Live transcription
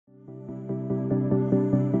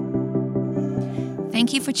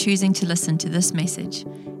Thank you for choosing to listen to this message.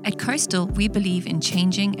 At Coastal, we believe in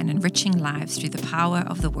changing and enriching lives through the power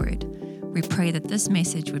of the Word. We pray that this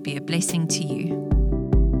message would be a blessing to you.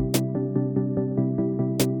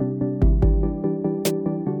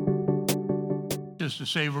 Just to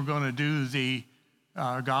say we're going to do the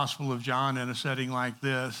Gospel of John in a setting like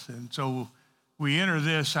this. And so we enter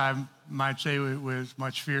this, I might say, with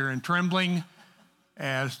much fear and trembling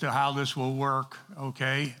as to how this will work,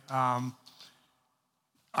 okay?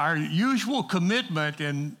 Our usual commitment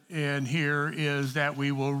in here is that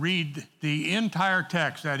we will read the entire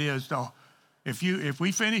text. That is, if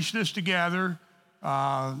we finish this together,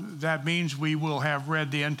 that means we will have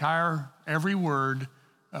read the entire, every word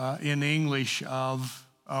in English of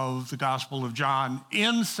the Gospel of John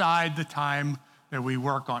inside the time that we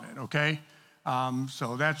work on it, okay?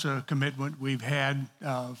 So that's a commitment we've had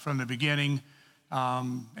from the beginning.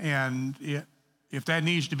 And if that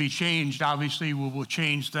needs to be changed, obviously we will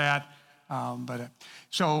change that.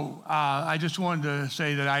 So I just wanted to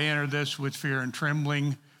say that I enter this with fear and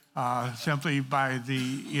trembling, simply by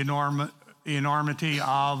the enormity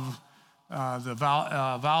of the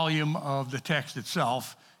volume of the text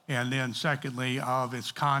itself, and then secondly of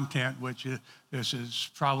its content, which this is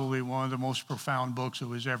probably one of the most profound books that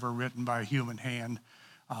was ever written by a human hand.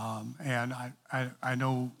 And I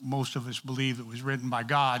know most of us believe it was written by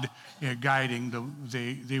God guiding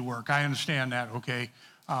the work. I understand that, okay?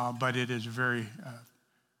 But it is very...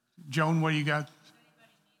 Joan, what do you got?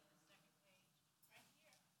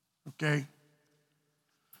 Okay.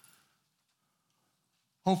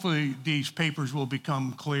 Hopefully these papers will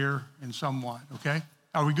become clear and somewhat, okay?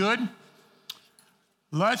 Are we good?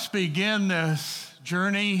 Let's begin this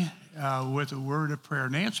journey with a word of prayer.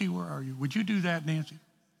 Nancy, where are you? Would you do that, Nancy?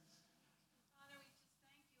 Father, we just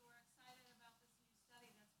thank you. We're excited about this new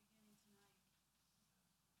study that's beginning tonight.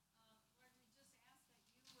 Lord, we just ask that we invite your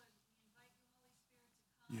Holy Spirit to come.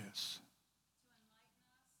 Yes. To enlighten us.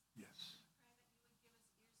 Yes. Pray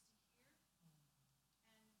that you would give us ears to hear and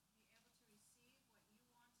be able to receive what you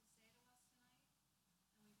want to say to us tonight. And we just pray your blessing on Barry. Yes. To be able to convey what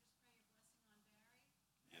you're leading him to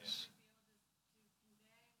convey,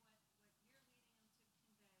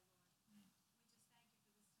 Lord. We just thank you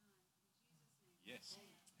for this time. In Jesus' name.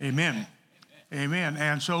 Yes. Amen. Amen.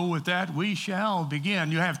 And so with that, we shall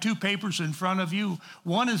begin. You have two papers in front of you.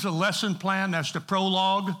 One is a lesson plan. That's the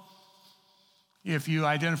prologue. If you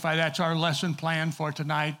identify that's our lesson plan for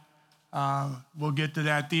tonight, we'll get to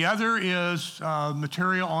that. The other is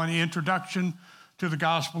material on the introduction to the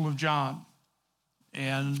Gospel of John.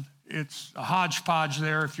 And it's a hodgepodge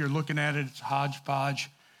there. If you're looking at it, it's a hodgepodge.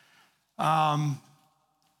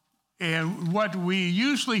 And what we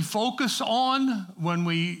usually focus on when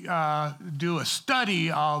we do a study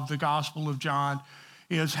of the Gospel of John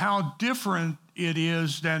is how different it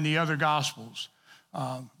is than the other Gospels.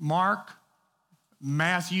 Mark,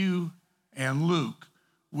 Matthew, and Luke.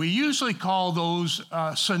 We usually call those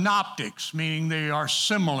synoptics, meaning they are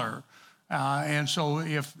similar. And so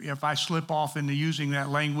if I slip off into using that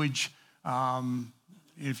language,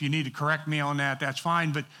 if you need to correct me on that, that's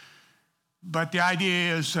fine. But the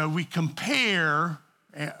idea is we compare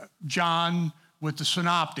John with the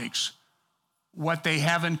synoptics, what they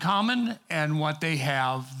have in common and what they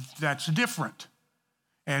have that's different.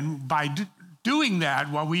 And by doing that,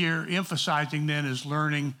 what we are emphasizing then is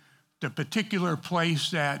learning the particular place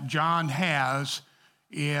that John has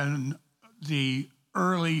in the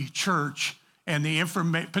early church and the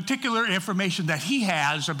particular information that he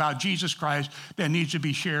has about Jesus Christ that needs to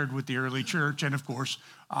be shared with the early church and, of course,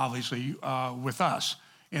 obviously with us.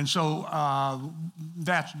 And so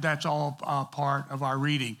that's all part of our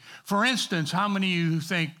reading. For instance, how many of you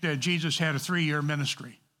think that Jesus had a 3-year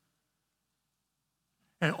ministry?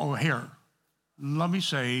 Oh, here, let me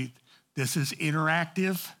say, this is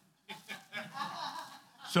interactive.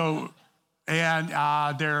 So, and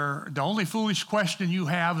the only foolish question you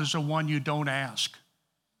have is the one you don't ask.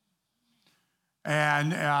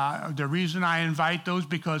 And the reason I invite those,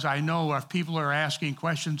 because I know if people are asking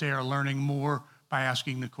questions, they are learning more by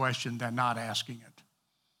asking the question than not asking it.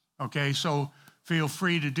 Okay, so feel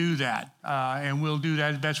free to do that. And we'll do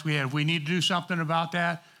that as best we have. If we need to do something about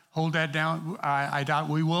that, hold that down. I doubt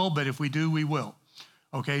we will, but if we do, we will.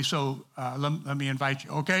 Okay, so let me invite you,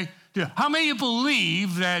 okay? How many of you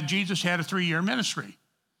believe that Jesus had a 3-year ministry?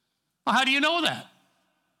 Well, how do you know that?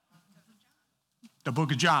 The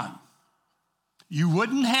book of John. You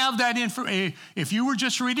wouldn't have that information. If you were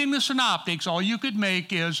just reading the synoptics, all you could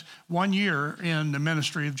make is 1 year in the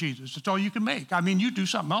ministry of Jesus. That's all you can make. I mean, you do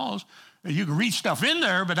something else. You can read stuff in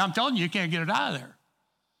there, but I'm telling you, you can't get it out of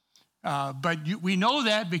there. We know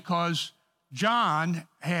that because John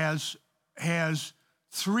has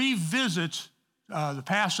 3 visits, the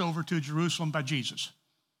Passover to Jerusalem by Jesus.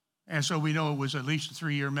 And so we know it was at least a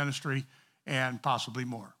 3-year ministry and possibly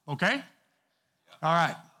more. Okay? Yeah. All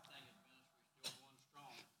right.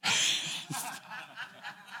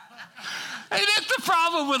 Hey, that's the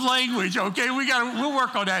problem with language, okay? We'll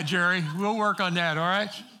work on that, Jerry. We'll work on that, all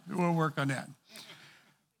right? We'll work on that.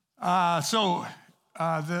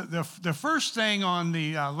 The first thing on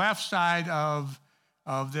the left side of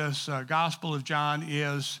this Gospel of John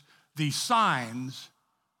is the signs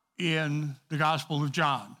in the Gospel of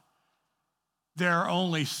John. There are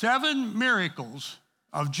only 7 miracles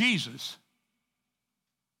of Jesus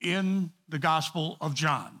in the Gospel of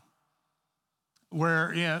John.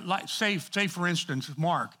 Where, say for instance,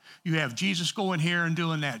 Mark, you have Jesus going here and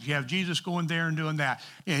doing that. You have Jesus going there and doing that.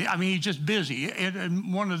 I mean, he's just busy.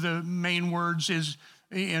 And one of the main words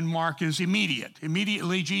in Mark is immediate.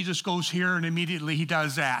 Immediately, Jesus goes here, and immediately he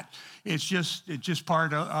does that. It's just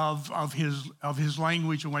part of his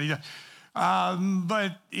language and what he does.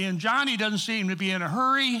 But in John, he doesn't seem to be in a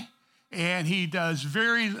hurry, and he does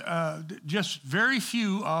very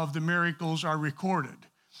few of the miracles are recorded.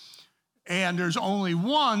 And there's only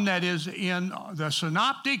one that is in the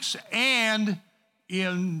synoptics and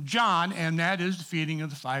in John, and that is the feeding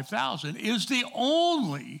of the 5,000, is the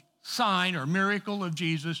only sign or miracle of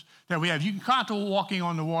Jesus that we have. You can count the walking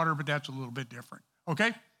on the water, but that's a little bit different,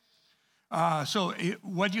 okay?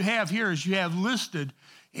 What you have here is you have listed,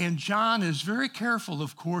 and John is very careful,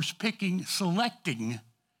 of course, selecting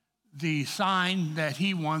the sign that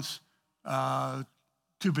he wants to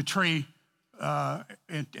portray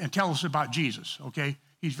and tell us about Jesus, okay?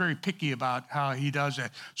 He's very picky about how he does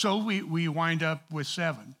that. So we wind up with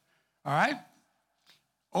 7, all right?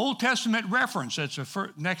 Old Testament reference, that's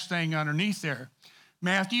the next thing underneath there.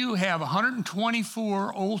 Matthew have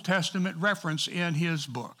 124 Old Testament reference in his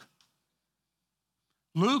book.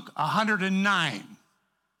 Luke, 109.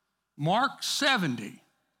 Mark, 70.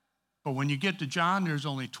 But when you get to John, there's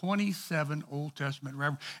only 27 Old Testament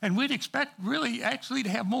references. And we'd expect really actually to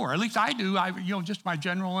have more. At least I do. Just my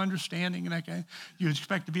general understanding and that kind of, you'd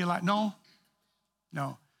expect to be a lot. No.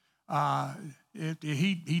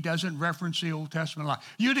 He doesn't reference the Old Testament a lot.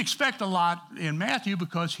 You'd expect a lot in Matthew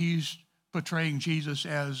because he's portraying Jesus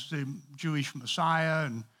as the Jewish Messiah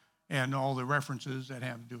and all the references that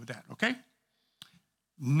have to do with that, okay?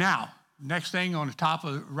 Now, next thing on the top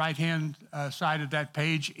of the right-hand side of that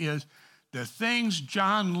page is the things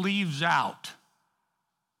John leaves out.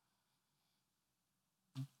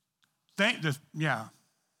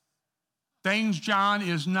 Things John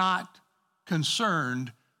is not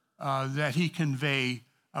concerned that he convey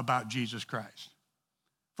about Jesus Christ.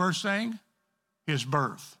 First thing, his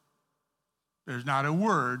birth. There's not a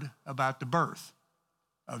word about the birth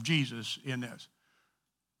of Jesus in this.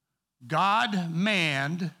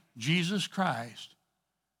 God-manned Jesus Christ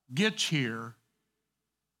gets here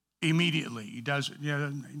immediately. He doesn't,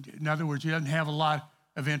 in other words, he doesn't have a lot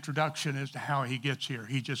of introduction as to how he gets here.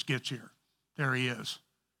 He just gets here. There he is.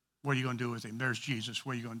 What are you going to do with him? There's Jesus.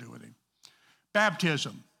 What are you going to do with him?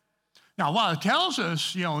 Baptism. Now, while it tells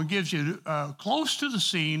us, it gives you close to the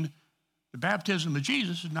scene, the baptism of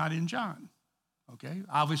Jesus is not in John. Okay?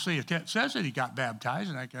 Obviously, it says that he got baptized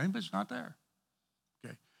and that kind of thing, but it's not there.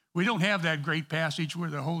 Okay? We don't have that great passage where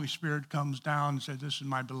the Holy Spirit comes down and says, "This is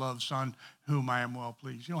my beloved Son, whom I am well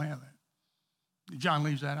pleased." You don't have that. John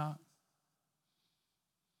leaves that out.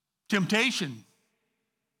 Temptation.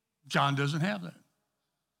 John doesn't have that.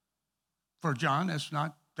 For John, that's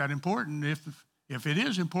not that important. If it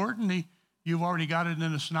is important, you've already got it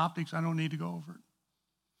in the synoptics. I don't need to go over it.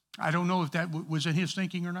 I don't know if that was in his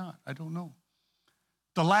thinking or not. I don't know.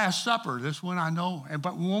 The Last Supper, this one I know.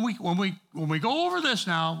 But when we go over this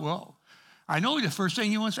now, well, I know the first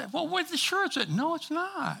thing you want to say, well, what's the sure it's it? No, it's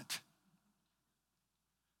not.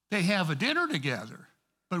 They have a dinner together.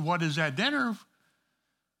 But what is that dinner?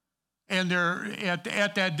 And at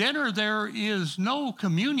that dinner, there is no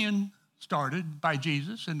communion started by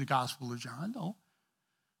Jesus in the Gospel of John. No.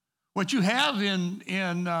 What you have in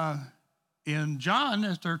John,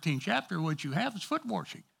 the 13th chapter, what you have is foot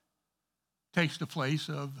washing. Takes the place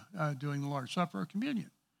of doing the Lord's Supper or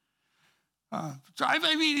communion.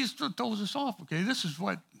 He throws us off. Okay, this is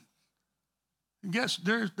what. I guess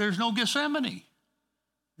there's no Gethsemane.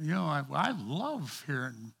 I love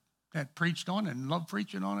hearing that preached on and love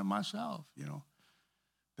preaching on it myself.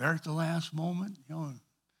 There at the last moment.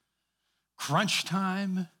 Crunch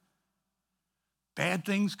time. Bad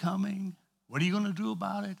things coming. What are you going to do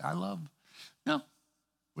about it? No,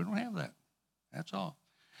 we don't have that. That's all.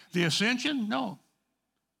 The ascension, no.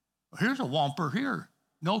 Here's a whomper here.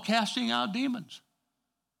 No casting out demons.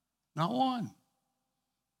 Not one.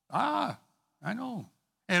 I know.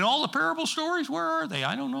 And all the parable stories, where are they?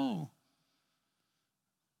 I don't know.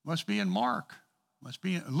 Must be in Mark. Must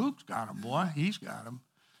be in, Luke's got them, boy. He's got them.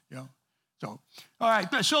 You know. So, all right.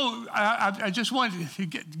 So I just wanted to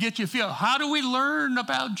get you a feel. How do we learn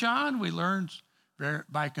about John? We learn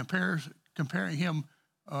by comparing him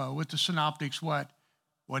with the synoptics, what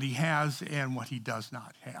he has and what he does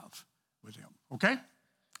not have with him. Okay?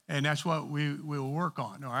 And that's what we will work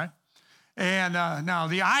on, all right? And now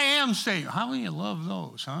the I am statement. How many of you love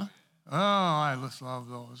those, huh? Oh, I just love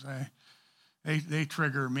those. They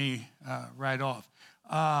trigger me right off.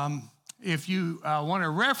 If you want a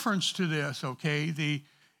reference to this, okay, the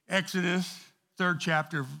Exodus 3rd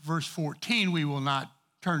chapter, verse 14, we will not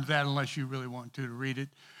turn to that unless you really want to read it,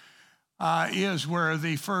 is where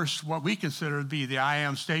the first, what we consider to be the I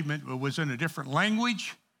am statement, was in a different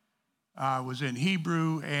language, was in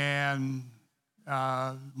Hebrew, and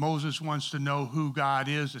Moses wants to know who God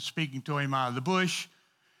is that's speaking to him out of the bush.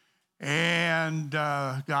 And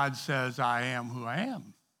God says, I am who I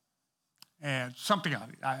am. And something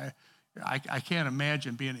I can't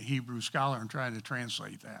imagine being a Hebrew scholar and trying to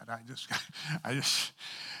translate that.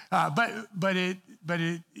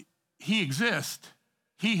 He exists.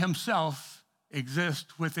 He himself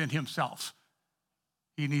exists within himself.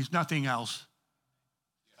 He needs nothing else.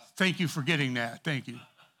 Thank you for getting that. Thank you.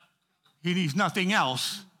 He needs nothing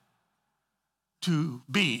else to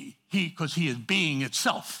be, because he is being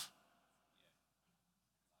itself.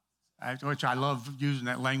 Which I love using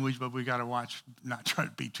that language, but we got to watch, not try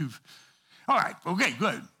to be too. All right, okay,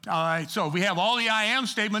 good. All right, so we have all the I am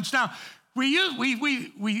statements. Now, we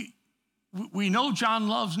know John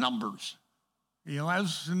loves numbers. He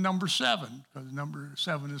loves number 7, because number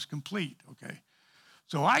 7 is complete, okay?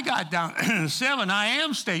 So I got down 7 I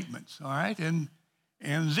am statements, all right? And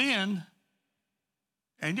then,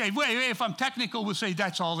 if I'm technical, we'll say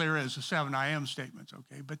that's all there is, the 7 I am statements,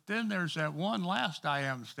 okay? But then there's that one last I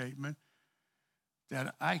am statement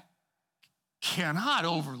that I cannot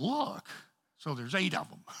overlook. So there's 8 of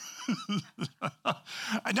them. Now,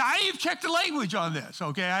 I even checked the language on this,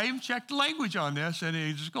 okay? I even checked the language on this, and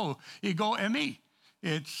ego, me.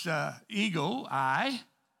 It's ego, I,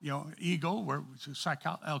 ego, where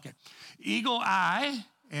okay. Ego, I,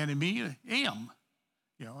 and me, am,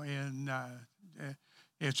 and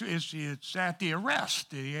it's at the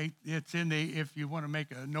arrest. It's in the, if you want to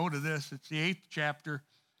make a note of this, it's the 8th chapter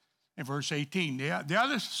and verse 18. The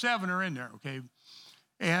other 7 are in there, okay?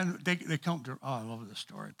 And they come to, I love this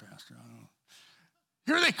story, Pastor. I don't know.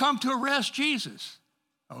 Here they come to arrest Jesus,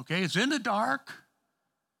 okay? It's in the dark.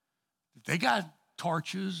 They got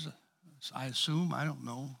torches, I assume, I don't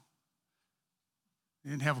know.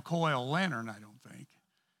 They didn't have a coil lantern, I don't think.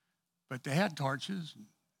 But they had torches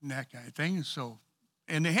and that kind of thing.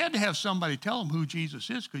 And they had to have somebody tell them who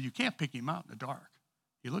Jesus is, because you can't pick him out in the dark.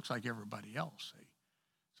 He looks like everybody else, see?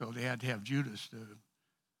 So they had to have Judas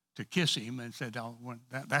to kiss him and said, oh,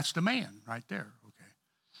 that's the man right there, okay?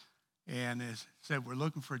 And it said, we're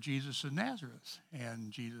looking for Jesus of Nazareth.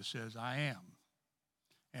 And Jesus says, I am.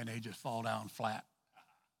 And they just fall down flat.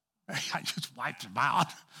 I just wipes them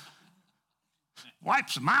out.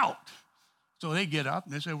 Wipes them out. So they get up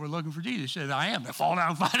and they say, we're looking for Jesus. He said, I am. They fall down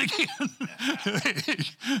and fight again.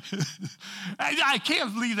 I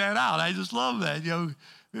can't leave that out. I just love that,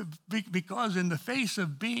 because in the face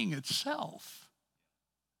of being itself,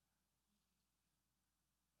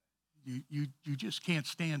 you just can't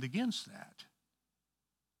stand against that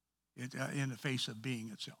in the face of being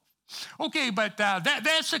itself. Okay, but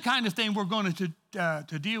that's the kind of thing we're going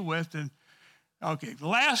to deal with. And okay, the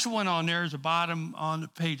last one on there is the bottom on the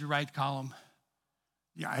page, right column.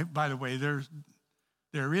 Yeah, by the way,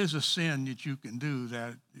 there is a sin that you can do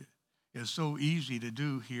that is so easy to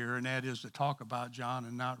do here, and that is to talk about John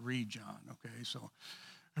and not read John, okay? So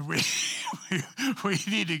we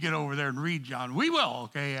need to get over there and read John. We will,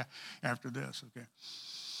 okay, after this, okay?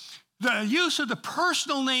 The use of the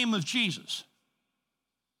personal name of Jesus.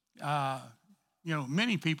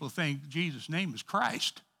 Many people think Jesus' name is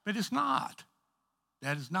Christ, but it's not.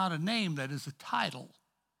 That is not a name, that is a title.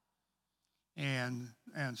 And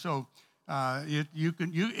so if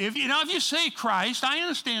you say Christ, I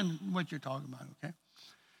understand what you're talking about, okay?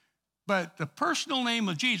 But the personal name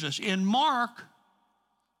of Jesus, in Mark,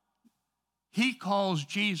 he calls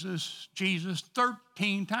Jesus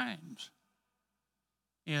 13 times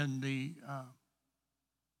in the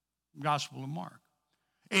Gospel of Mark.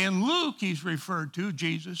 In Luke,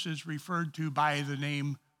 Jesus is referred to by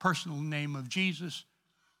the personal name of Jesus,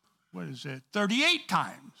 38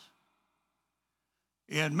 times.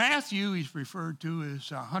 In Matthew, he's referred to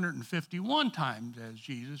as 151 times as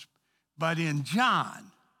Jesus. But in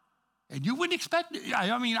John, And you wouldn't expect it.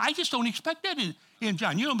 I mean, I just don't expect that in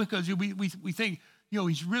John, because we think,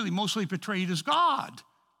 he's really mostly portrayed as God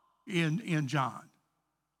in John.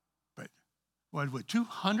 But what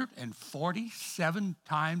 247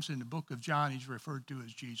 times in the book of John he's referred to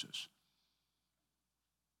as Jesus.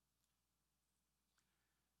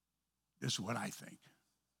 This is what I think.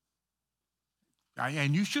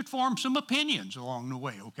 And you should form some opinions along the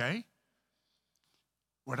way, okay?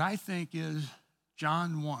 What I think is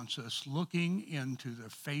John wants us looking into the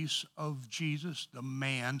face of Jesus, the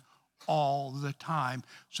man, all the time,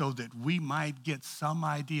 so that we might get some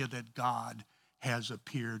idea that God has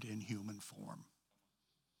appeared in human form.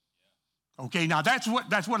 Okay, now that's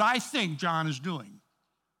what I think John is doing.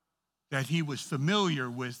 That he was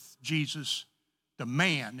familiar with Jesus, the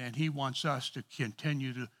man, and he wants us to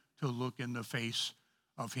continue to look in the face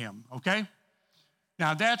of him, okay?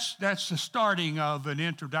 Now that's the starting of an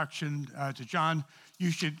introduction to John.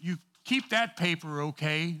 You keep that paper,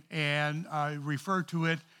 okay, and refer to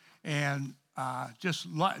it, and just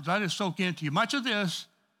let it soak into you. Much of this,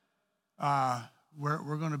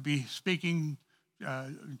 we're going to be speaking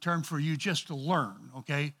in terms for you just to learn,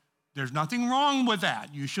 okay? There's nothing wrong with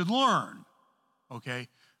that. You should learn, okay?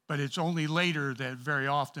 But it's only later that very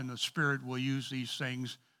often the Spirit will use these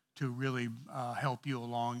things to really help you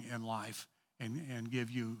along in life and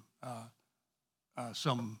give you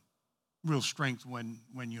some real strength when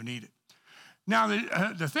you need it. Now,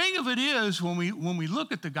 the thing of it is, when we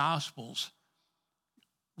look at the Gospels,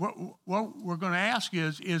 what we're going to ask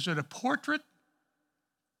is it a portrait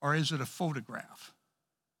or is it a photograph?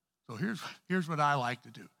 So here's what I like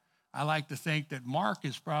to do. I like to think that Mark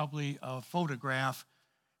is probably a photograph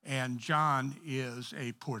and John is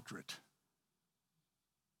a portrait.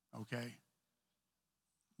 Okay?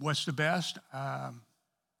 What's the best? I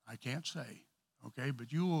can't say. Okay?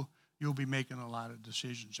 But you'll be making a lot of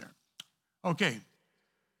decisions there. Okay.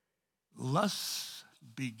 Let's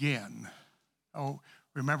begin. Oh,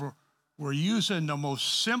 remember, we're using the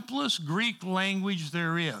most simplest Greek language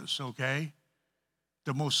there is, okay?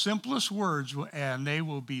 The most simplest words, and they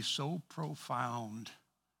will be so profound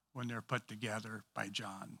when they're put together by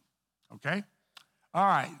John, okay? All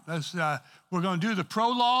right, we're going to do the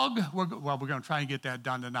prologue. We're going to try and get that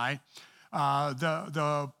done tonight.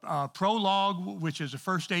 The prologue, which is the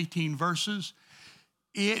first 18 verses,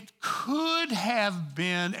 it could have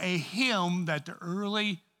been a hymn that the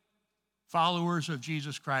early followers of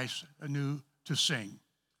Jesus Christ knew to sing.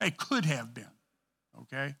 It could have been,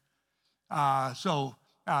 okay? So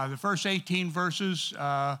the first 18 verses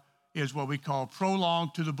is what we call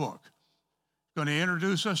prologue to the book. He's going to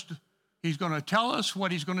introduce us. He's going to tell us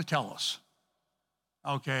what he's going to tell us,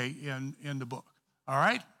 okay, in the book. All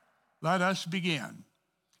right? Let us begin.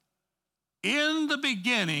 In the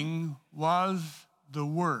beginning was the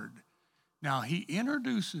Word. Now, he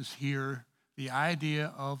introduces here the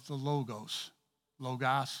idea of the Logos.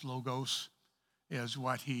 Logos is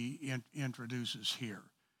what he introduces here.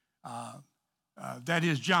 That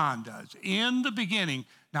is, John does. In the beginning.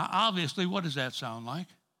 Now, obviously, what does that sound like?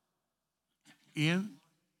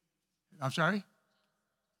 I'm sorry?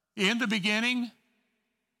 In the beginning?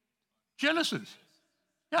 Genesis.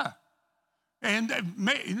 Yeah.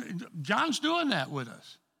 And John's doing that with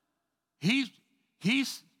us. He's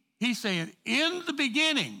saying, in the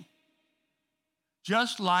beginning,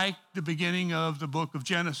 just like the beginning of the book of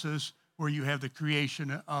Genesis, where you have the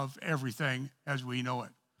creation of everything as we know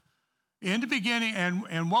it. In the beginning,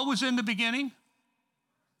 and what was in the beginning?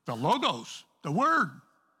 The Logos, the Word.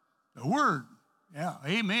 The Word. Yeah,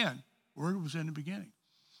 amen. Word was in the beginning.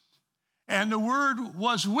 And the Word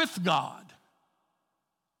was with God.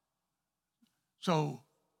 So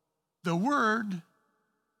the Word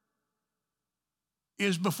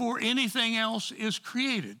is before anything else is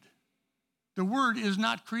created. The Word is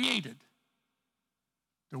not created.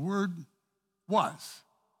 The Word was.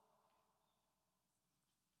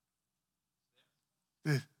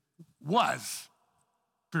 It was,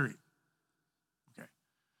 period. Okay.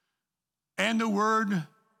 And the Word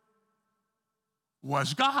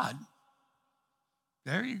was God.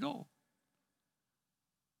 There you go.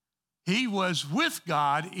 He was with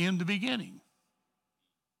God in the beginning.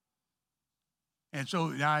 And so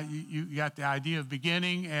now you got the idea of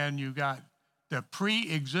beginning, and you got the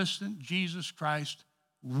pre-existent Jesus Christ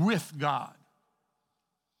with God.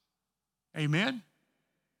 Amen?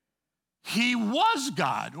 He was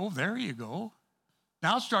God. Oh, there you go.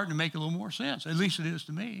 Now it's starting to make a little more sense. At least it is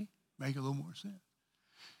to me. Make a little more sense.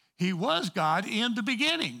 He was God in the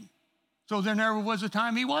beginning. So there never was a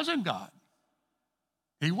time he wasn't God.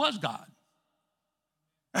 He was God.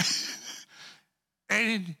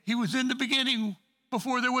 And he was in the beginning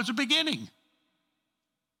before there was a beginning.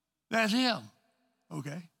 That's him,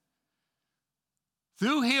 okay?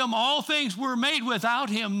 Through him all things were made. Without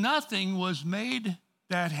him nothing was made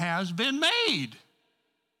that has been made.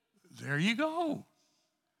 There you go.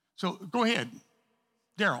 So go ahead,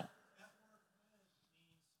 Daryl.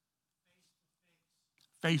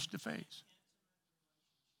 Face to face.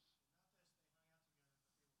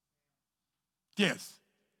 Yes.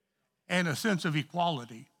 And a sense of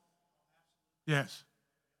equality. Yes.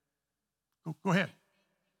 Go ahead.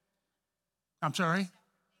 I'm sorry?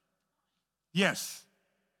 Yes.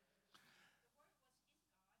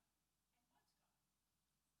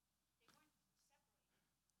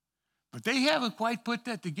 But they haven't quite put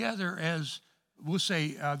that together as, we'll say,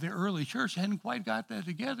 the early church hadn't quite got that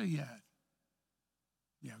together yet.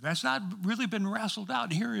 Yeah, that's not really been wrestled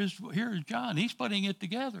out. Here is John. He's putting it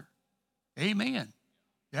together. Amen.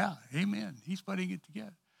 Yeah, amen. He's putting it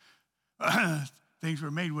together. Things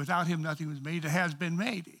were made. Without him, nothing was made that has been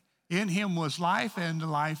made. In him was life, and the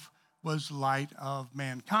life was the light of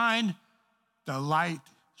mankind. The light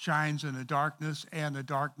shines in the darkness, and the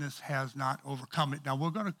darkness has not overcome it. Now,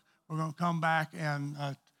 we're going to come back and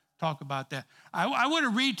talk about that. I want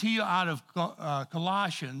to read to you out of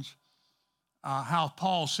Colossians how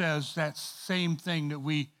Paul says that same thing that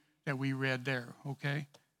we read there, okay?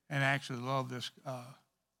 And I actually love this.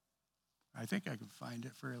 I think I can find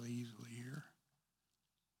it fairly easily here.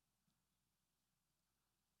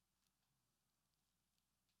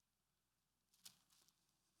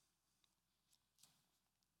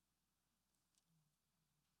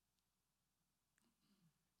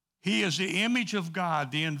 He is the image of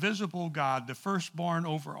God, the invisible God, the firstborn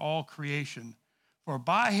over all creation. For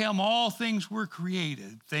by him all things were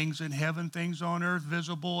created, things in heaven, things on earth,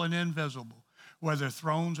 visible and invisible, whether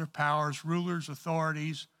thrones or powers, rulers,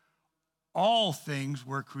 authorities, all things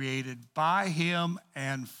were created by him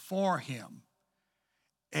and for him,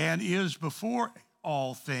 and is before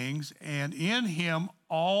all things, and in him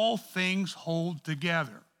all things hold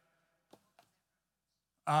together.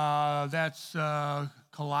 That's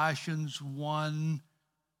Colossians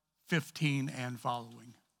 1:15 and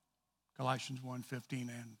following. Colossians 1:15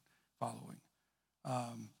 and following.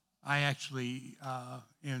 I actually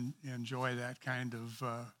enjoy that kind of.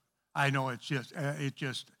 I know it's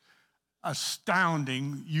just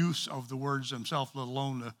astounding use of the words themselves, let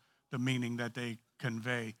alone the meaning that they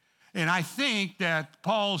convey. And I think that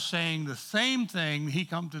Paul's saying the same thing. He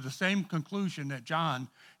come to the same conclusion that John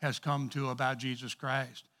has come to about Jesus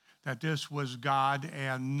Christ, that this was God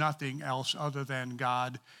and nothing else other than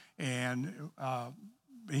God, and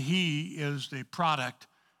he is the product.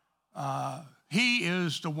 He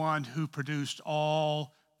is the one who produced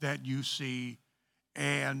all that you see.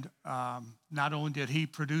 And not only did he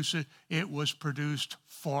produce it, it was produced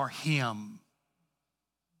for him.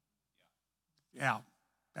 Yeah,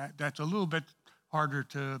 that's a little bit harder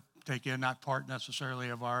to take in, not part necessarily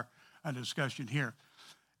of our discussion here.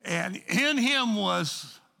 And in him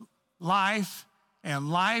was life, and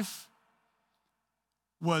life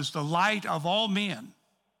was the light of all men.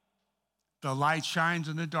 The light shines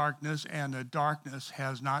in the darkness, and the darkness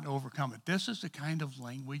has not overcome it. This is the kind of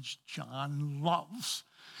language John loves.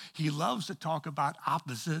 He loves to talk about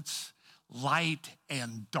opposites, light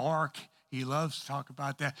and dark. He loves to talk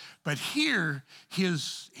about that. But here,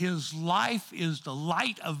 his life is the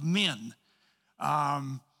light of men.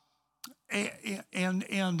 And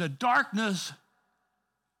the darkness,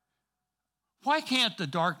 why can't the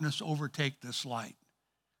darkness overtake this light?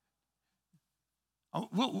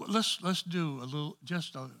 Well, let's do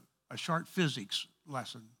a short physics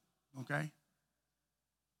lesson, okay?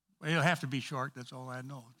 Well, it'll have to be short. That's all I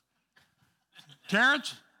know.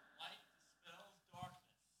 Terrence? Light dispels darkness.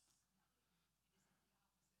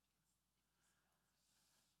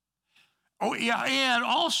 Oh yeah, and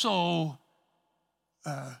also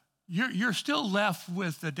you're still left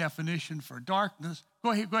with the definition for darkness.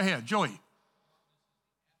 Go ahead, Joey.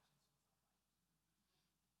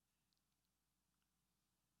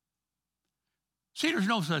 See, there's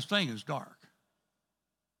no such thing as dark.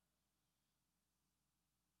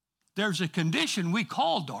 There's a condition we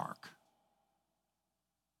call dark,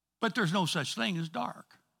 but there's no such thing as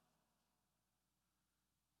dark.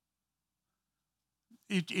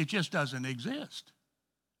 It just doesn't exist.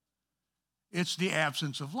 It's the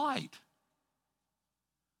absence of light.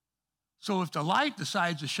 So if the light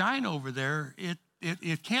decides to shine over there, it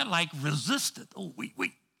can't like resist it. Oh,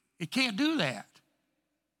 wait, it can't do that.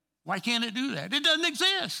 Why can't it do that? It doesn't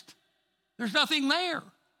exist. There's nothing there.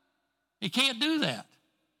 It can't do that.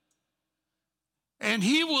 And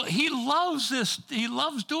he loves this. He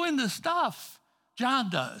loves doing this stuff.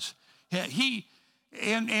 John does. He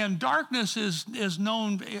And darkness is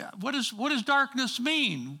known. What does darkness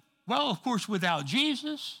mean? Well, of course, without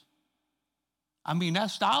Jesus. I mean,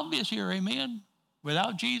 that's the obvious here, amen?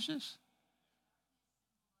 Without Jesus.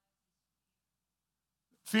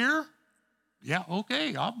 Fear? Yeah,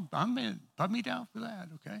 okay, I'm in. Put me down for that,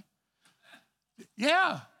 okay?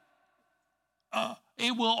 Yeah.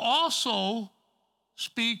 It will also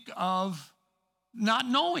speak of not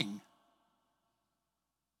knowing.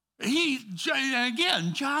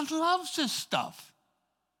 Again, John loves this stuff.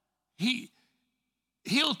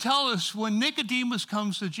 He'll tell us when Nicodemus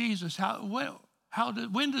comes to Jesus,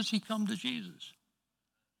 when does he come to Jesus?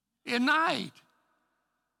 At night.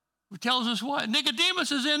 It tells us what?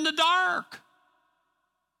 Nicodemus is in the dark.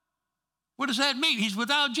 What does that mean? He's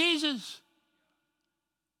without Jesus.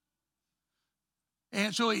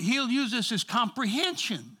 And so he'll use this as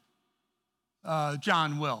comprehension.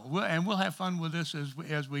 John will. And we'll have fun with this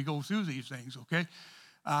as we go through these things, okay?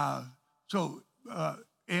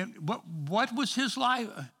 And what was his life?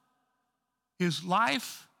 His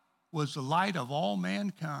life was the light of all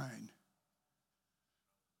mankind.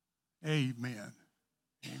 Amen.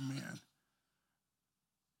 Amen.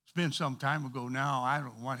 It's been some time ago now. I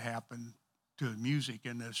don't know what happened to the music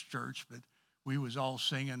in this church, but we was all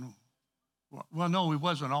singing. Well, no, we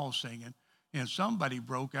wasn't all singing. And somebody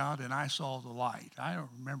broke out, and I saw the light. I don't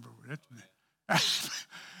remember what it.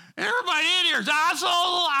 Everybody in here,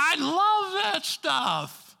 I love that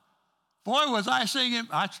stuff. Boy, was I singing.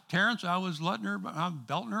 Terrence, I was I'm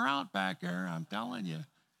belting her out back there, I'm telling you.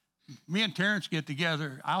 Me and Terrence get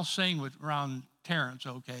together. I'll sing around Terrence,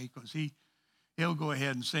 okay, because he'll go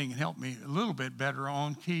ahead and sing and help me a little bit better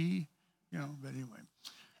on key, but anyway.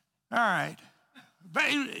 All right.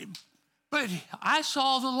 But I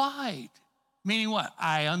saw the light. Meaning what?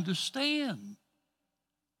 I understand.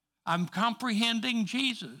 I'm comprehending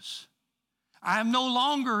Jesus. I'm no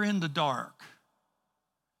longer in the dark.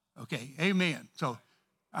 Okay, amen. So,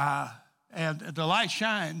 and the light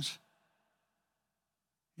shines.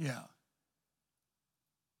 Yeah.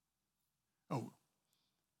 Oh.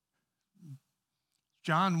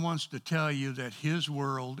 John wants to tell you that his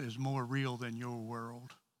world is more real than your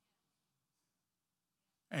world.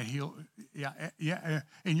 And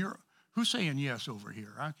and who's saying yes over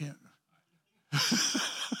here? I can't.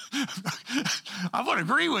 I want to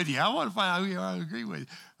agree with you. I want to find out who I agree with you.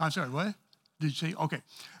 I'm sorry, what? Did you say? Okay.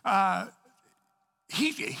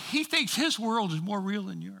 He thinks his world is more real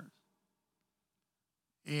than yours.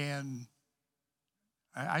 And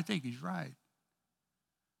I think he's right.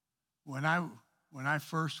 When I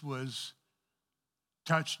first was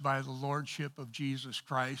touched by the lordship of Jesus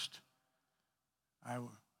Christ,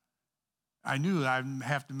 I knew I'd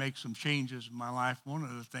have to make some changes in my life. One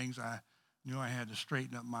of the things I knew I had to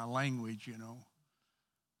straighten up my language,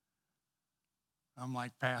 I'm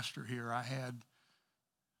like pastor here. I had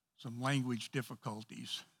some language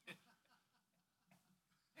difficulties.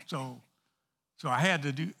 So I had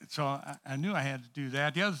to do, so I knew I had to do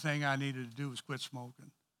that. The other thing I needed to do was quit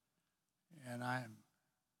smoking. And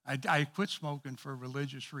I quit smoking for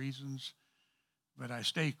religious reasons, but I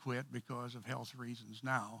stay quit because of health reasons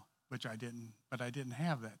now. But I didn't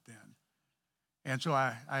have that then. And so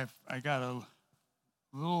I got a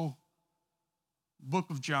little book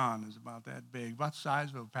of John, is about that big, about the size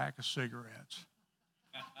of a pack of cigarettes.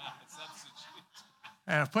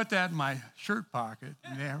 And I put that in my shirt pocket,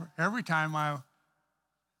 and every time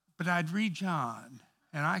but I'd read John,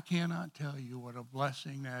 and I cannot tell you what a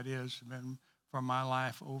blessing that is been for my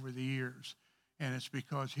life over the years. And it's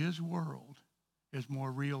because his world is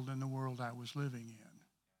more real than the world I was living in.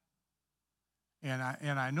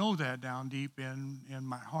 And I know that down deep in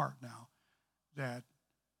my heart now, that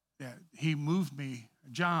he moved me.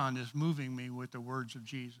 John is moving me with the words of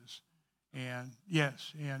Jesus, and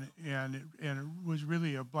yes, and it was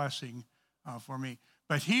really a blessing for me.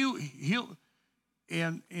 But he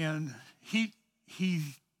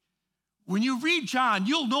when you read John,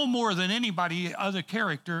 you'll know more than anybody other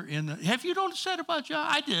character in the. Have you noticed that about John?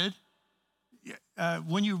 I did.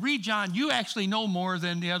 When you read John, you actually know more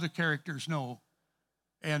than the other characters know.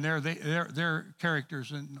 And they're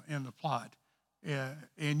characters in the plot.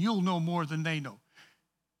 And you'll know more than they know.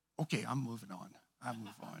 Okay, I'm moving on. I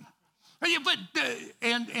move on.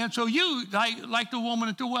 And so you, like the woman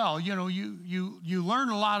at the well, you learn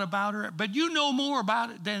a lot about her, but you know more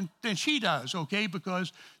about it than she does, okay?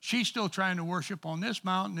 Because she's still trying to worship on this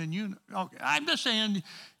mountain, and okay, I'm just saying,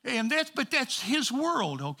 but that's his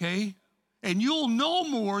world, okay? And you'll know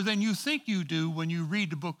more than you think you do when you read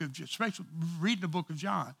the book of, especially read the book of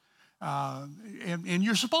John. And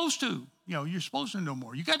you're supposed to, you're supposed to know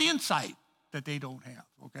more. You got insight. that they don't have,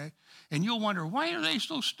 okay? And you'll wonder, why are they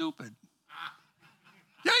so stupid?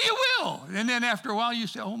 Yeah, you will. And then after a while, you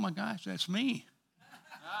say, oh, my gosh, that's me.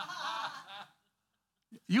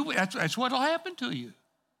 That's what will happen to you.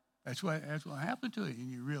 That's what happened to you,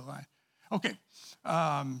 and you realize. Okay,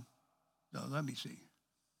 so let me see.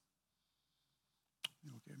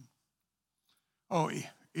 Okay. Oh,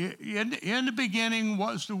 in the beginning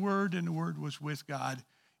was the Word, and the Word was with God.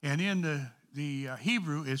 And in the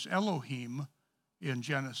Hebrew is Elohim. In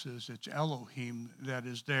Genesis, it's Elohim that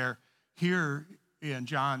is there. Here in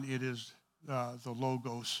John, it is the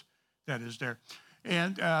Logos that is there.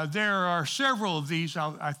 And there are several of these.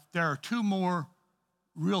 There are two more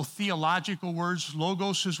real theological words.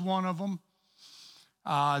 Logos is one of them.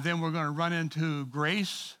 Then we're going to run into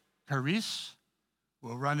grace, charis.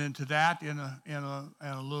 We'll run into that in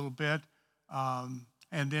a little bit. And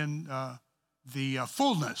then the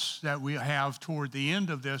fullness that we have toward the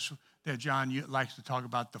end of this, that John likes to talk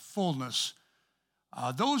about, the fullness.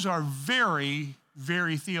 Those are very,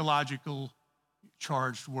 very theological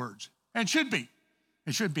charged words, and should be.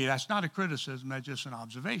 It should be. That's not a criticism. That's just an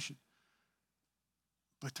observation.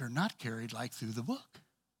 But they're not carried like through the book.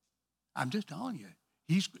 I'm just telling you.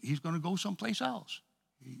 He's going to go someplace else.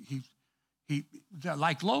 He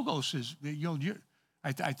like Logos is,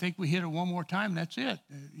 I think we hit it one more time, that's it.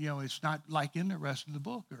 It's not like in the rest of the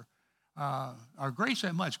book or grace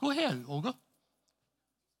that much. Go ahead, Olga.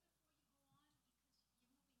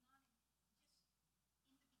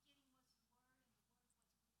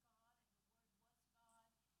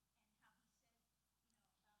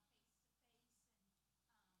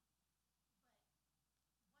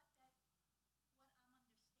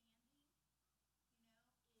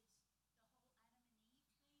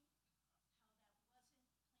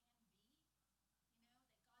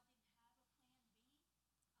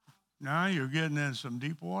 Now you're getting in some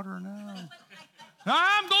deep water now. No,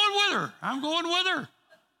 I'm going with her. I'm going with her.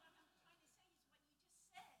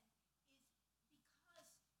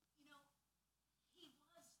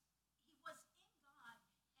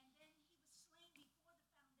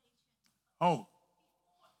 Oh.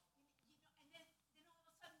 And then all of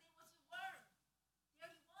a sudden there was the Word. There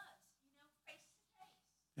he was, face to face.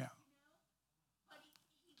 Yeah. But he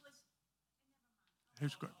was, never mind.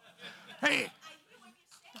 It's good. Hey,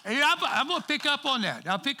 I'm going to pick up on that.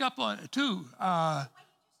 I'll pick up on it too. The way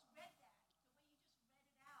you just read that, the way you just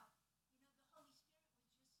read it out, the Holy Spirit was just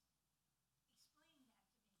explaining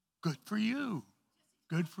that to me. Good for you.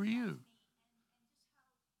 Good for you.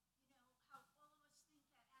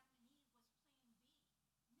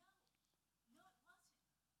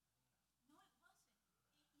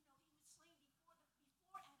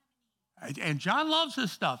 And John loves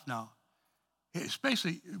this stuff now,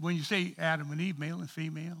 especially when you say Adam and Eve, male and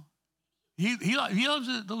female. He loves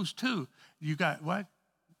those two. You got what?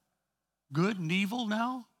 Good and evil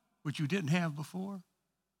now, which you didn't have before.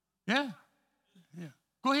 Yeah.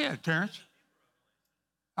 Go ahead, Terrence.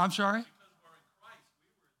 I'm sorry?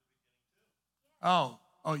 Oh,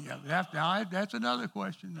 yeah. That's another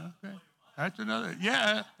question. Okay. That's another.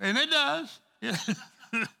 Yeah, and it does. Yeah.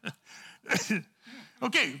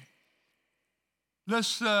 Okay.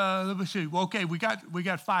 Let me see. Okay, we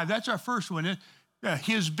got 5. That's our first one.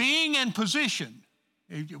 His being and position.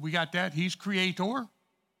 We got that. He's creator,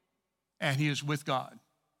 and he is with God.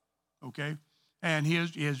 Okay, and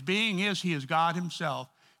his being is he is God Himself.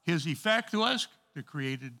 His effect was the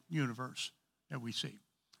created universe that we see.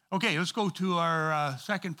 Okay, let's go to our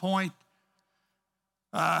second point.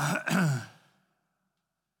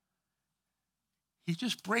 He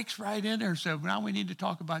just breaks right in there and says, now we need to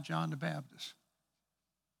talk about John the Baptist.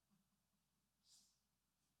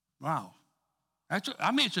 Wow.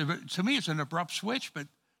 To me, it's an abrupt switch, but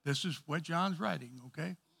this is what John's writing,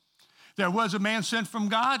 okay? There was a man sent from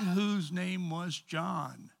God whose name was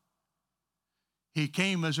John. He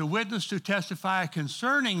came as a witness to testify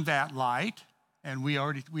concerning that light, and we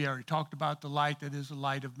already talked about the light that is the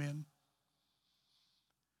light of men,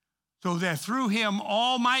 so that through him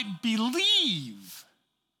all might believe.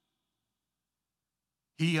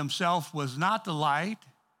 He himself was not the light.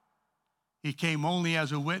 He came only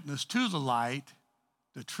as a witness to the light.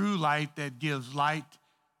 The true light that gives light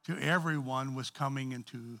to everyone was coming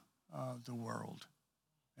into the world.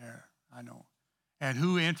 There, I know. And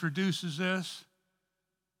who introduces this?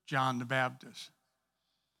 John the Baptist.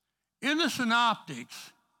 In the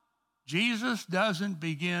Synoptics, Jesus doesn't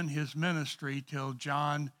begin his ministry till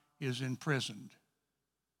John is imprisoned.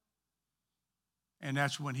 And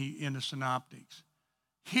that's when in the Synoptics.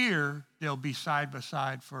 Here, they'll be side by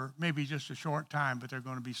side for maybe just a short time, but they're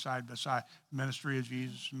going to be side by side. Ministry of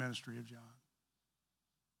Jesus, ministry of John.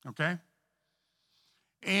 Okay?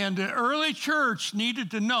 And the early church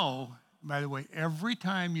needed to know, by the way, every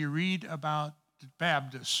time you read about the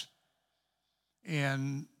Baptists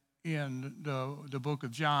in the book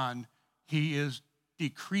of John, he is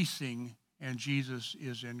decreasing and Jesus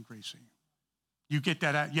is increasing. You get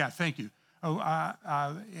that out? Yeah, thank you.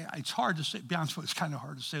 It's hard to say, be honest with you, it's kind of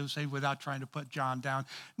hard to say without trying to put John down.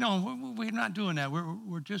 No, we're not doing that.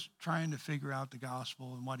 We're just trying to figure out the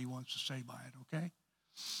gospel and what he wants to say by it, okay?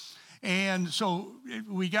 And so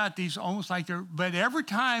we got these almost like but every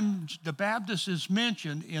time the Baptist is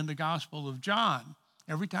mentioned in the Gospel of John,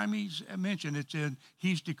 every time he's mentioned,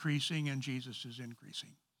 he's decreasing and Jesus is increasing.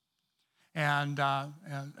 And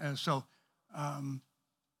so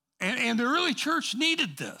the early church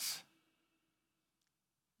needed this.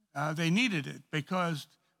 They needed it because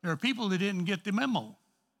there are people that didn't get the memo.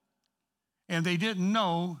 And they didn't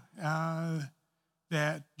know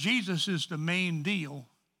that Jesus is the main deal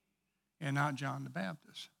and not John the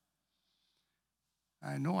Baptist.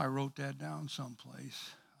 I know I wrote that down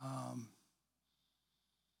someplace. I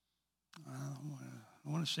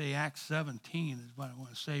want to say Acts 17 is what I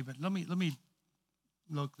want to say, but let me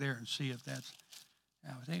look there and see if that's,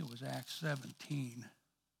 I think it was Acts 17.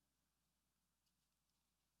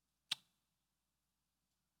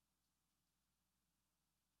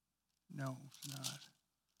 No, it's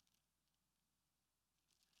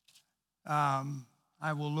not.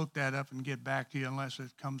 I will look that up and get back to you unless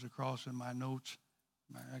it comes across in my notes.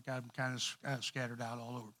 I got them kind of scattered out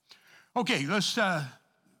all over. Okay, let's,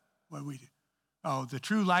 what we do? Oh, the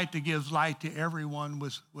true light that gives light to everyone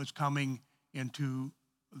was coming into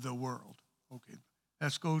the world. Okay,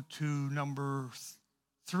 let's go to number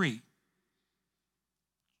 3.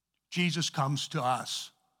 Jesus comes to us.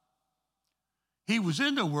 He was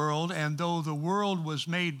in the world, and though the world was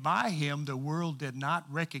made by him, the world did not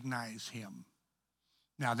recognize him.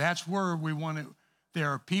 Now, that's where we want to, there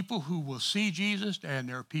are people who will see Jesus, and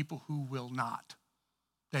there are people who will not.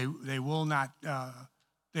 They will not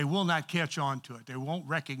catch on to it. They won't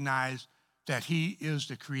recognize that he is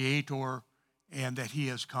the creator and that he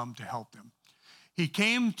has come to help them. He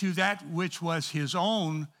came to that which was his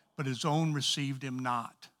own, but his own received him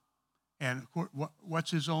not. And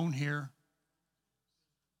what's his own here?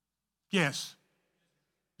 Yes.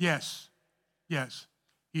 He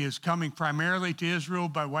is coming primarily to Israel,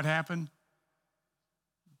 but what happened?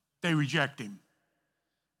 They reject him.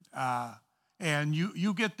 And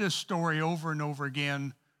you get this story over and over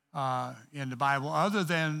again in the Bible, other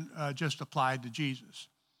than just applied to Jesus.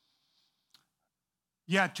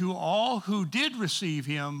 Yet to all who did receive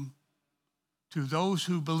him, to those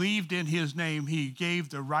who believed in his name, he gave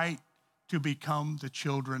the right to become the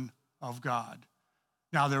children of God.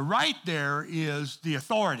 Now, the right there is the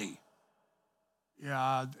authority,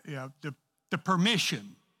 the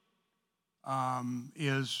permission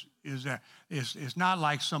is not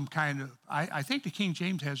like some kind of, I think the King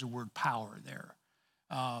James has the word power there.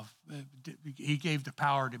 He gave the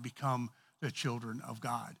power to become the children of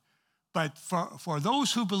God. But for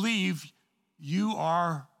those who believe, you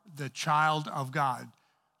are the child of God,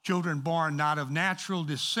 children born not of natural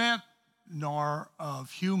descent, nor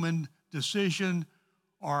of human decision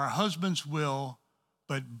or a husband's will,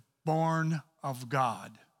 but born of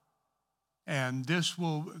God. And this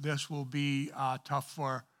will be tough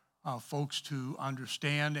for folks to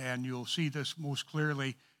understand, and you'll see this most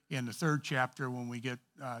clearly in the 3rd chapter when we get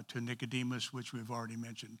to Nicodemus, which we've already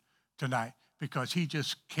mentioned tonight, because he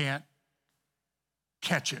just can't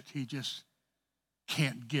catch it. He just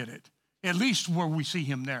can't get it. At least where we see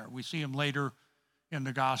him there. We see him later in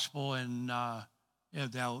the gospel, and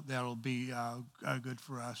that'll be good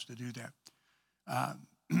for us to do that.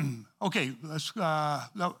 Okay, let's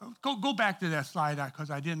go back to that slide because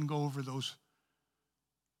I didn't go over those.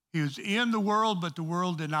 He was in the world, but the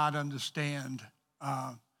world did not understand.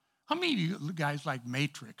 How many of you guys like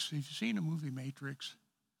Matrix? Have you seen the movie Matrix?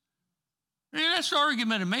 I mean, that's the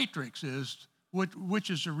argument of Matrix is which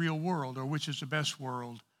is the real world or which is the best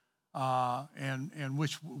world, and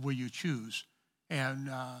which will you choose? And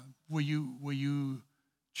will you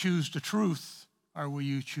choose the truth or will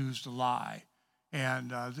you choose the lie?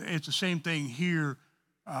 And it's the same thing here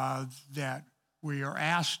that we are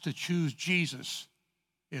asked to choose Jesus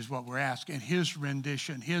is what we're asked, and his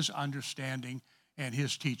rendition, his understanding, and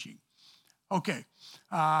his teaching. Okay,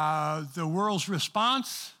 the world's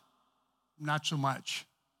response, not so much.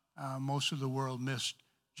 Most of the world missed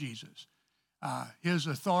Jesus. His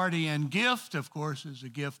authority and gift, of course, is a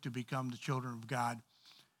gift to become the children of God.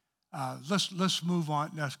 Let's move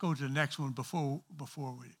on. Let's go to the next one before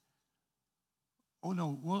we. Oh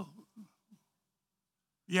no, well,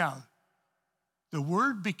 yeah. The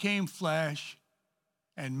Word became flesh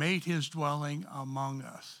and made his dwelling among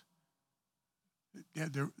us.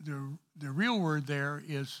 The real word there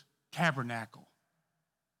is tabernacle.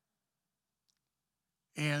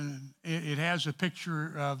 And it has a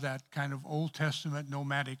picture of that kind of Old Testament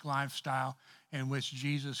nomadic lifestyle in which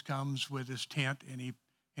Jesus comes with his tent and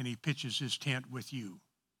he pitches his tent with you.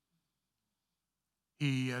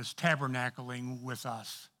 He is tabernacling with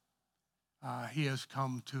us. He has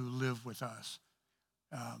come to live with us.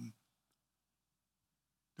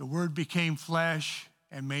 The Word became flesh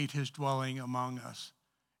and made his dwelling among us.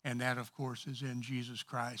 And that, of course, is in Jesus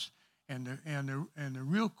Christ. And the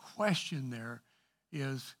real question there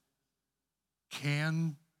is,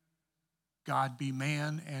 can God be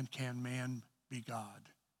man and can man be God?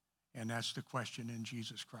 And that's the question in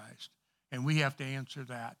Jesus Christ. And we have to answer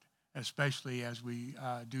that, especially as we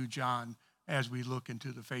do John, as we look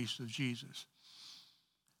into the face of Jesus.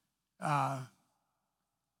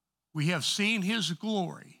 We have seen his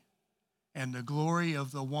glory and the glory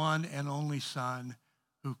of the one and only Son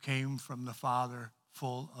who came from the Father,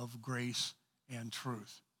 full of grace and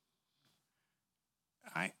truth.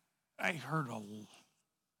 I heard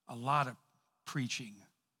a lot of preaching.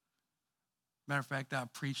 Matter of fact, I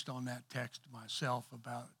preached on that text myself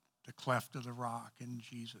about the cleft of the rock in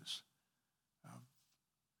Jesus.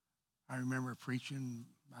 I remember preaching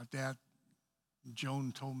about that.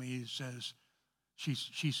 Joan told me,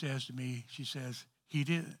 she says to me, he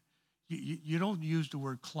did. You don't use the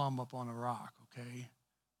word clumb up on a rock, okay?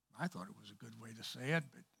 I thought it was a good way to say it,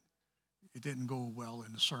 but it didn't go well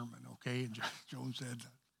in the sermon, okay? And Joan said,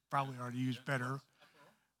 probably ought to use better.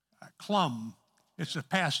 Clumb. It's the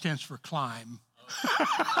past tense for climb.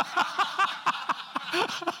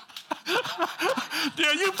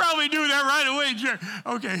 Yeah, you probably knew that right away, Jerry.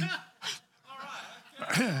 Okay.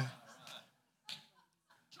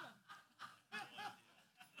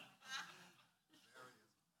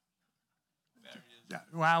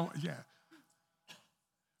 Well, yeah.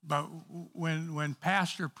 But when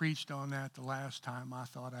Pastor preached on that the last time, I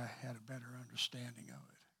thought I had a better understanding of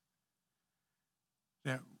it.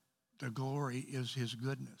 That the glory is his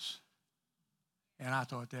goodness. And I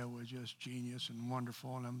thought that was just genius and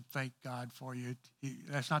wonderful, and I'm thank God for you.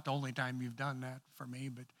 That's not the only time you've done that for me,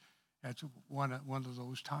 but that's one of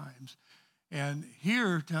those times. And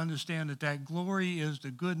here to understand that glory is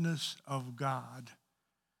the goodness of God,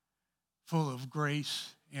 full of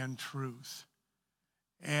grace and truth.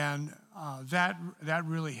 And that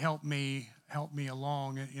really helped me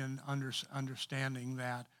along in understanding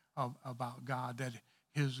that about God, that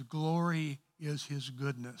his glory is his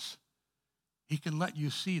goodness. He can let you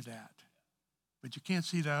see that, but you can't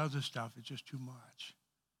see that other stuff. It's just too much.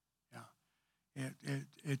 Yeah,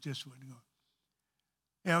 it just wouldn't go.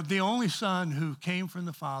 You know, the only Son who came from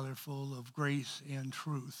the Father, full of grace and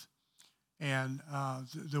truth, and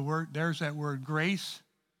there's that word grace.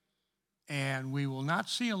 And we will not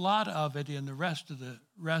see a lot of it in the rest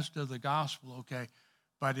of the gospel, okay?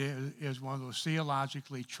 But it is one of those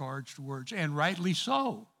theologically charged words, and rightly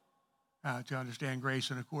so, to understand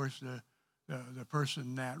grace. And of course, the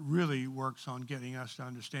person that really works on getting us to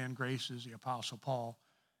understand grace is the Apostle Paul,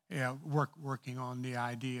 working on the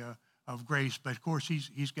idea of grace. But of course,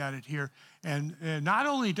 he's got it here. And not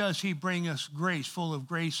only does he bring us grace, full of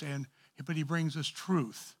grace, but he brings us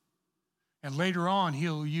truth. And later on,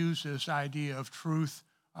 he'll use this idea of truth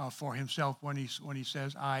for himself when he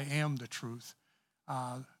says, I am the truth,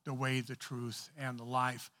 the way, the truth, and the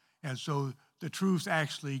life. And so the truth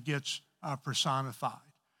actually gets personified.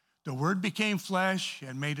 The Word became flesh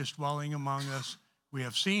and made his dwelling among us. We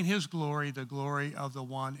have seen his glory, the glory of the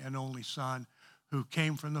one and only Son who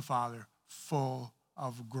came from the Father, full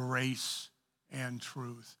of grace and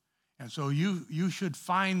truth. And so you should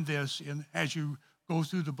find this as you go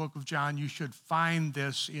through the book of John, you should find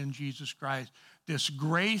this in Jesus Christ, this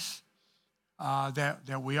grace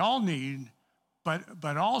that we all need, but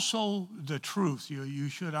also the truth. You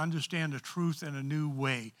should understand the truth in a new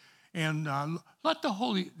way. And let the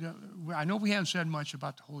I know we haven't said much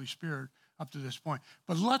about the Holy Spirit up to this point,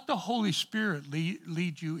 but let the Holy Spirit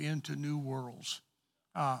lead you into new worlds.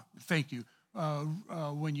 Thank you.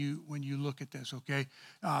 When you look at this, okay?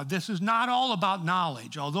 This is not all about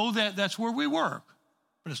knowledge, although that's where we work.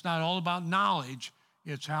 But it's not all about knowledge.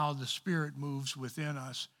 It's how the Spirit moves within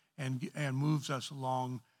us and moves us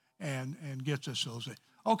along and gets us those things.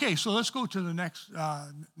 Okay, so let's go to the next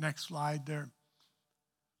slide there.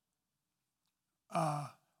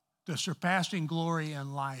 The surpassing glory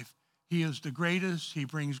and life. He is the greatest. He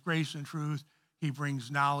brings grace and truth. He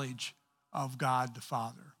brings knowledge of God the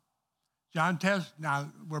Father.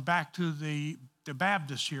 Now we're back to the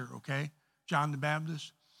Baptist here, okay? John the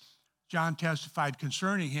Baptist. John testified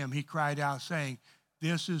concerning him, he cried out saying,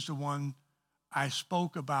 "This is the one I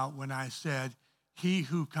spoke about when I said, he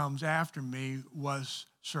who comes after me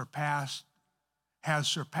has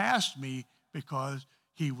surpassed me because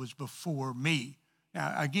he was before me."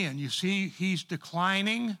 Now, again, you see he's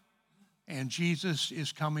declining and Jesus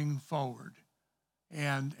is coming forward.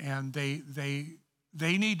 And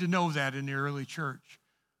they need to know that in the early church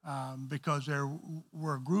because there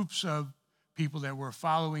were groups of people that were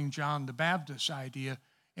following John the Baptist's idea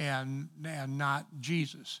and not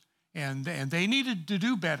Jesus. And they needed to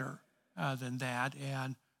do better than that.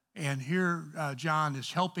 And here John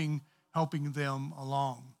is helping them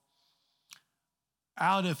along.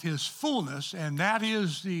 Out of his fullness, and that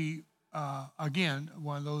is the, again,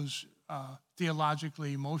 one of those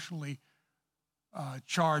theologically, emotionally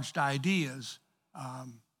charged ideas.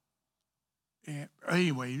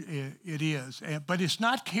 Anyway, it is. But it's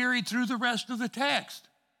not carried through the rest of the text,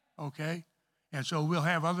 okay? And so we'll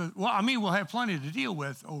have we'll have plenty to deal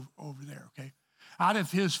with over there, okay? Out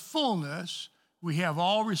of his fullness, we have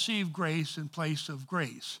all received grace in place of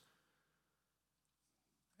grace.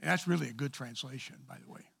 And that's really a good translation, by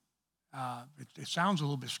the way. It sounds a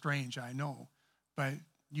little bit strange, I know, but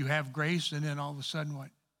you have grace, and then all of a sudden, what?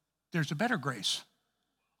 There's a better grace.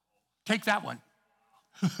 Take that one.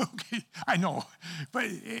 Okay, I know, but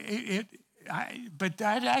but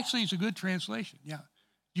that actually is a good translation. Yeah,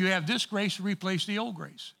 you have this grace to replace the old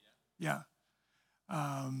grace. Yeah.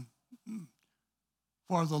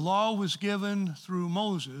 For the law was given through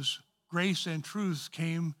Moses, grace and truth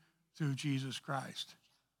came through Jesus Christ.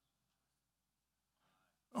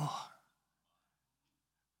 Oh,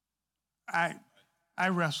 I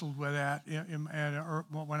wrestled with that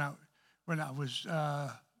when I was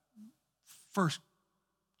first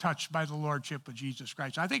touched by the lordship of Jesus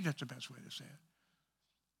Christ. I think that's the best way to say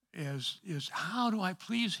it. Is how do I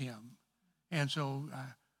please Him? And so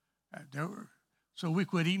we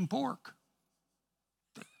quit eating pork.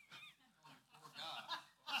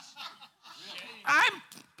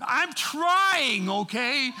 I'm trying,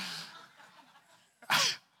 okay?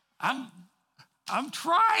 I'm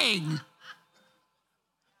trying.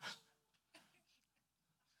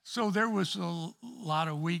 So there was a lot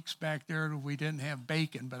of weeks back there that we didn't have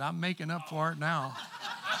bacon, but I'm making up for it now.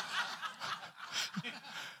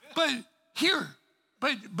 But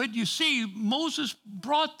you see, Moses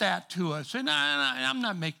brought that to us, and I'm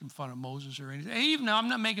not making fun of Moses or anything. Even though I'm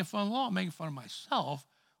not making fun of the law, I'm making fun of myself.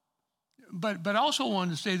 But I also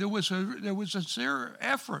wanted to say there was a sincere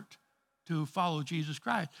effort to follow Jesus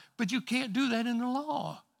Christ, but you can't do that in the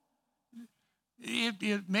law.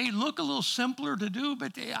 It may look a little simpler to do,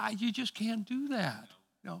 but you just can't do that.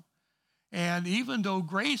 No. And even though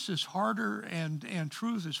grace is harder and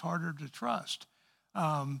truth is harder to trust,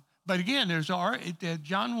 but again,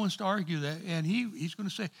 John wants to argue that, and he's going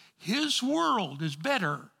to say his world is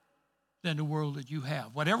better than the world that you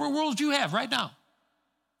have. Whatever world you have right now,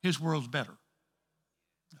 his world's better.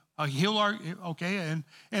 He'll argue, okay,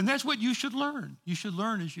 and that's what you should learn. You should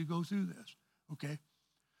learn as you go through this, okay?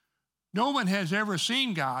 No one has ever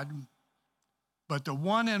seen God but the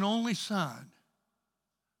one and only Son,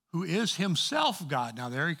 who is himself God. Now,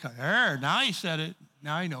 there he comes. Now he said it.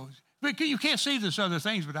 Now he knows. But you can't say this other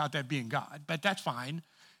things without that being God, but that's fine.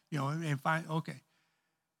 And fine, okay.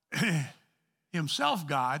 Himself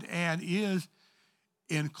God, and is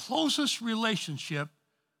in closest relationship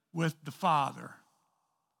with the Father.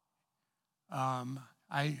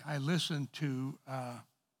 I listened to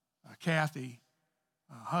Kathy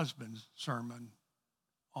husband's sermon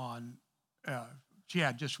on. She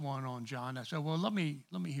had just one on John. I said, "Well, let me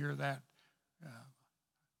hear that.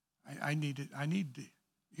 I need to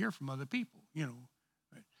hear from other people,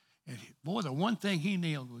 And boy, the one thing he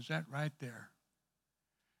nailed was that right there.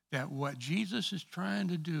 That what Jesus is trying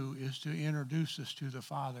to do is to introduce us to the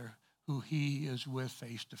Father, who He is with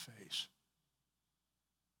face to face.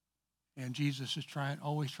 And Jesus is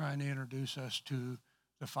always trying to introduce us to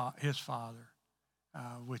His Father,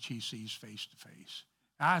 which He sees face to face.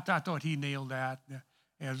 I thought he nailed that,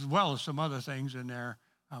 as well as some other things in there.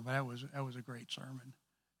 But that was a great sermon.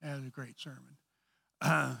 That was a great sermon.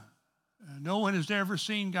 No one has ever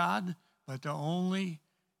seen God, but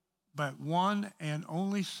one and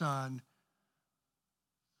only Son,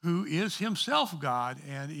 who is Himself God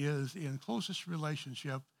and is in closest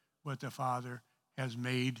relationship with the Father, has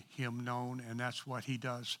made Him known, and that's what He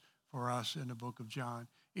does for us in the book of John,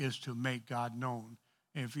 is to make God known.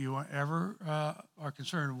 If you ever are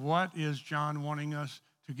concerned, what is John wanting us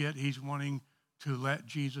to get? He's wanting to let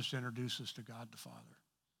Jesus introduce us to God the Father.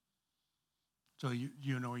 So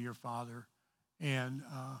you know your Father. And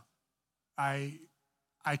I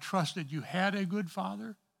I trust that you had a good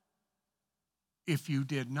father. If you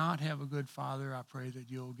did not have a good father, I pray that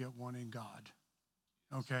you'll get one in God.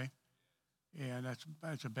 Okay? And that's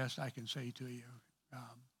the best I can say to you.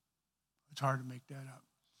 It's hard to make that up.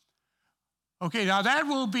 Okay, now that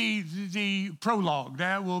will be the prologue.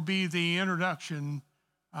 That will be the introduction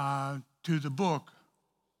to the book.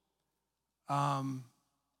 Are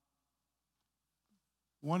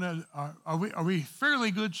we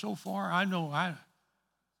fairly good so far? I know.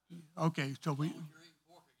 Okay, so we.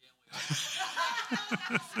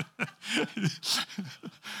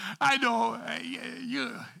 I know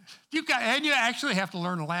you got, and you actually have to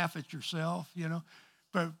learn to laugh at yourself, you know.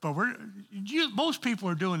 But most people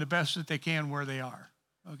are doing the best that they can where they are.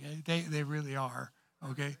 Okay, they really are.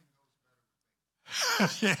 Okay.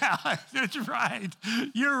 Yeah, that's right.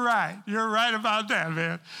 You're right. You're right about that,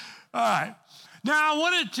 man. All right. Now I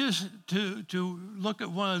wanted to look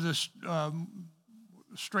at one of the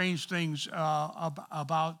strange things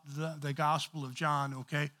about the Gospel of John.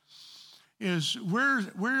 Okay, is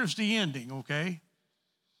where's the ending? Okay.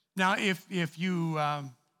 Now if you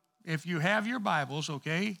have your Bibles,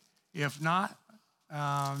 okay. If not,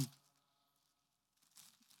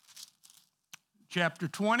 chapter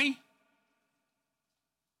 20.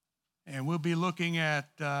 And we'll be looking at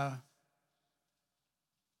 30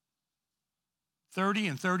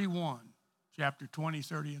 and 31. Chapter 20,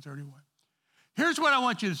 30, and 31. Here's what I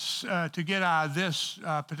want you to get out of this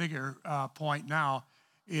particular point now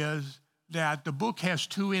is that the book has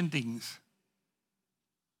two endings.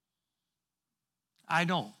 I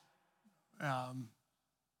know.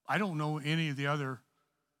 I don't know any of the other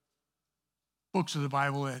books of the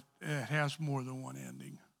Bible that has more than one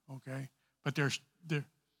ending, okay? But there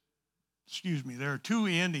are two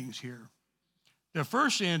endings here. The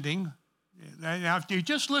first ending, now if you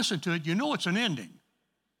just listen to it, you know it's an ending,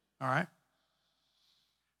 all right?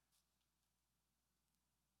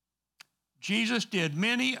 Jesus did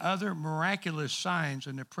many other miraculous signs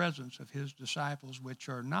in the presence of his disciples, which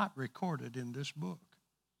are not recorded in this book.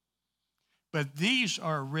 But these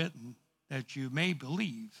are written that you may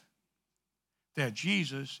believe that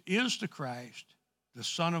Jesus is the Christ, the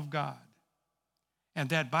Son of God, and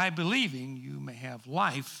that by believing you may have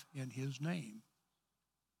life in his name.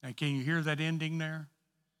 Now, can you hear that ending there?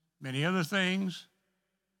 Many other things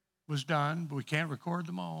was done, but we can't record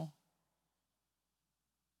them all.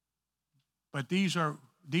 But these are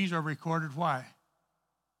recorded. Why?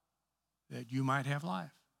 That you might have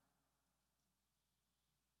life.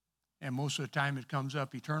 And most of the time it comes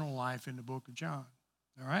up eternal life in the book of John.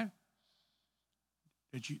 All right?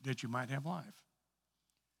 That you might have life.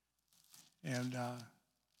 And,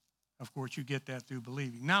 of course, you get that through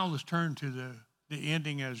believing. Now let's turn to the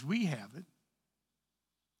ending as we have it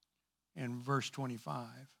in verse 25.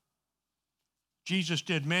 Jesus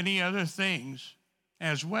did many other things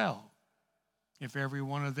as well. If every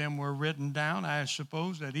one of them were written down, I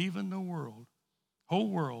suppose that even the whole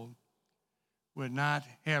world, would not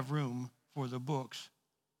have room for the books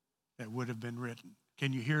that would have been written.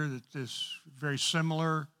 Can you hear that this very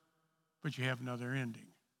similar, but you have another ending?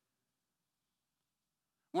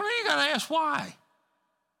 Well, you got to ask why.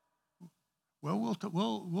 Well,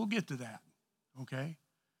 we'll get to that, okay?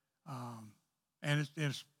 And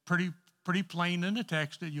it's pretty plain in the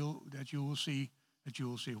text that you will see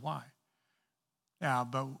why. Yeah,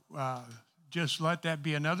 but just let that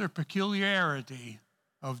be another peculiarity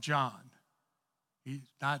of John. He's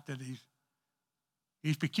not that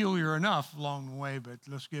he's peculiar enough along the way, but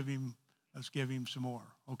let's give him some more.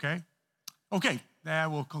 Okay? Okay,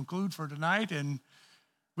 that will conclude for tonight. And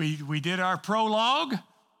we did our prologue.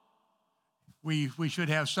 We should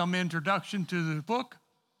have some introduction to the book.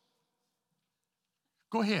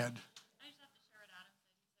 Go ahead. I just have to share what Adam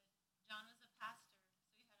said. He said John was a pastor, so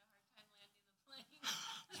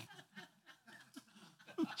he had a hard time landing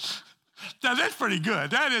the plane. Now, that's pretty good.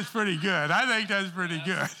 That is pretty good. I think that's pretty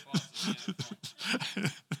good.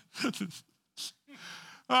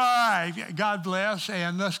 All right. God bless.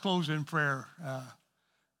 And let's close in prayer.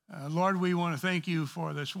 Lord, we want to thank you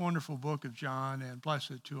for this wonderful book of John, and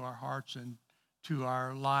bless it to our hearts and to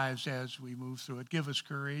our lives as we move through it. Give us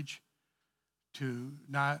courage to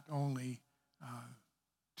not only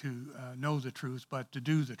know the truth, but to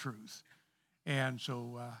do the truth. And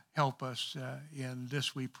so help us in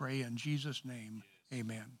this, we pray in Jesus' name.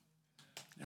 Amen.